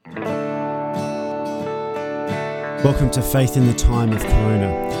Welcome to Faith in the Time of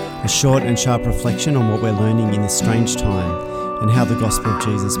Corona, a short and sharp reflection on what we're learning in this strange time and how the gospel of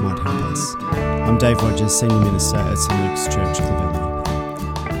Jesus might help us. I'm Dave Rogers, Senior Minister at St Luke's Church,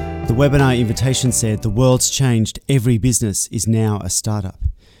 Clovelly. The webinar invitation said, "The world's changed, every business is now a startup."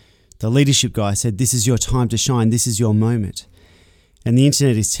 The leadership guy said, "This is your time to shine, this is your moment." And the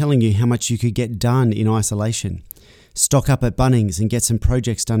internet is telling you how much you could get done in isolation. Stock up at Bunnings and get some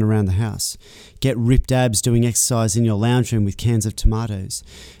projects done around the house. Get ripped abs doing exercise in your lounge room with cans of tomatoes.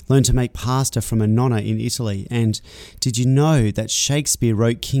 Learn to make pasta from a nonna in Italy. And did you know that Shakespeare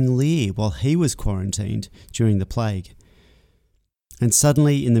wrote King Lear while he was quarantined during the plague? And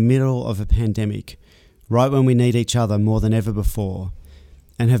suddenly, in the middle of a pandemic, right when we need each other more than ever before,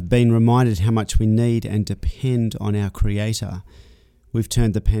 and have been reminded how much we need and depend on our Creator, we've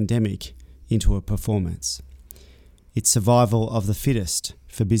turned the pandemic into a performance. It's survival of the fittest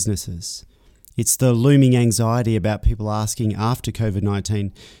for businesses. It's the looming anxiety about people asking after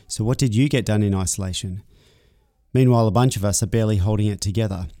COVID-19, so what did you get done in isolation? Meanwhile, a bunch of us are barely holding it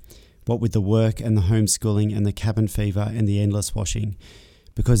together, what with the work and the homeschooling and the cabin fever and the endless washing,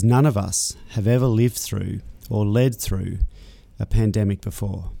 because none of us have ever lived through or led through a pandemic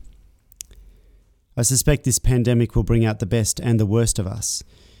before. I suspect this pandemic will bring out the best and the worst of us.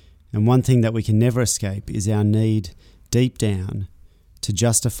 And one thing that we can never escape is our need, deep down, to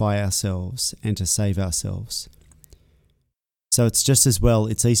justify ourselves and to save ourselves. So it's just as well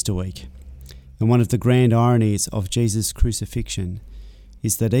it's Easter week. And one of the grand ironies of Jesus' crucifixion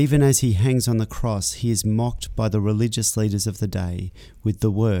is that even as he hangs on the cross, he is mocked by the religious leaders of the day with the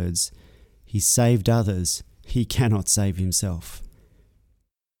words, "He saved others, he cannot save himself."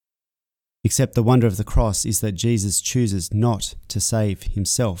 Except the wonder of the cross is that Jesus chooses not to save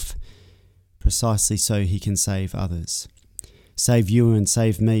himself, precisely so he can save others. Save you and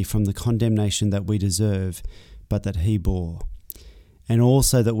save me from the condemnation that we deserve, but that he bore. And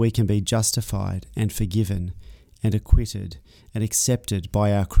also that we can be justified and forgiven and acquitted and accepted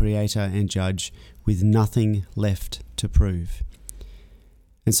by our Creator and Judge with nothing left to prove.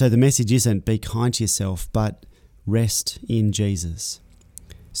 And so the message isn't be kind to yourself, but rest in Jesus.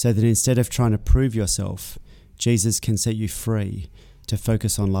 So that instead of trying to prove yourself, Jesus can set you free to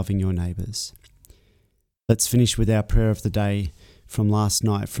focus on loving your neighbours. Let's finish with our prayer of the day from last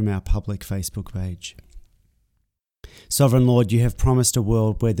night from our public Facebook page. Sovereign Lord, you have promised a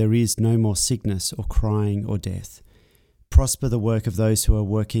world where there is no more sickness or crying or death. Prosper the work of those who are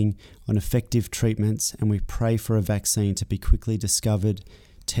working on effective treatments, and we pray for a vaccine to be quickly discovered,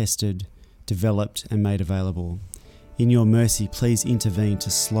 tested, developed and made available. In your mercy, please intervene to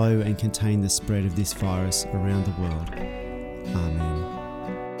slow and contain the spread of this virus around the world. Amen.